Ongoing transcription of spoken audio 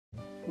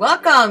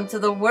Welcome to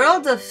the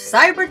world of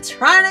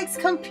Cybertronics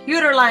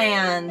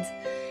Computerland.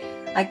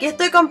 Aquí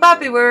estoy con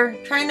Papi. We're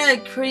trying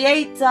to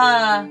create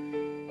a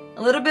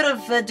little bit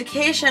of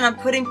education on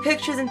putting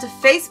pictures into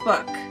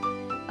Facebook.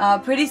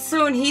 Pretty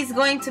soon he's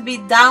going to be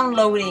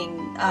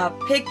downloading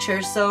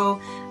pictures.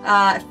 So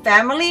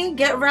family,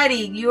 get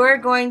ready. You are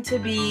going to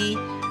be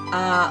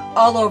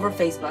all over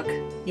Facebook.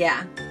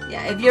 Yeah.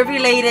 If you're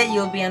related,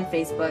 you'll be on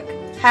Facebook.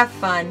 Have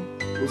fun.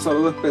 Un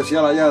saludo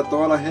especial allá a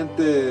toda la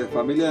gente,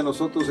 familia de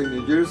nosotros en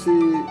New Jersey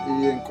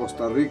y en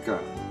Costa Rica.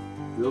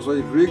 Yo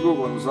soy Rigo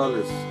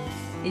González.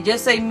 Y yo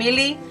soy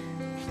Milly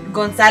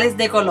González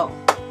de Colón.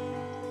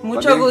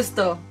 Mucho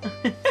gusto.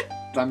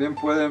 También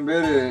pueden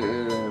ver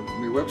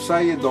mi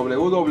website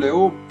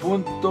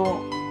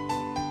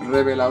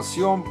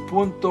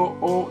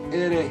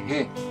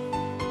www.revelacion.org.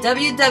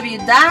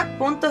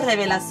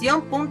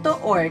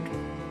 www.revelacion.org.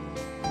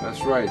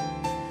 That's right.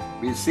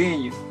 Be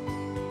seeing you.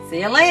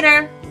 See you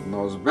later.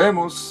 Nos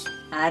vemos.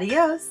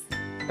 Adiós.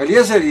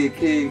 Eliezer, ¿y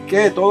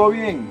qué? ¿Todo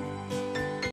bien?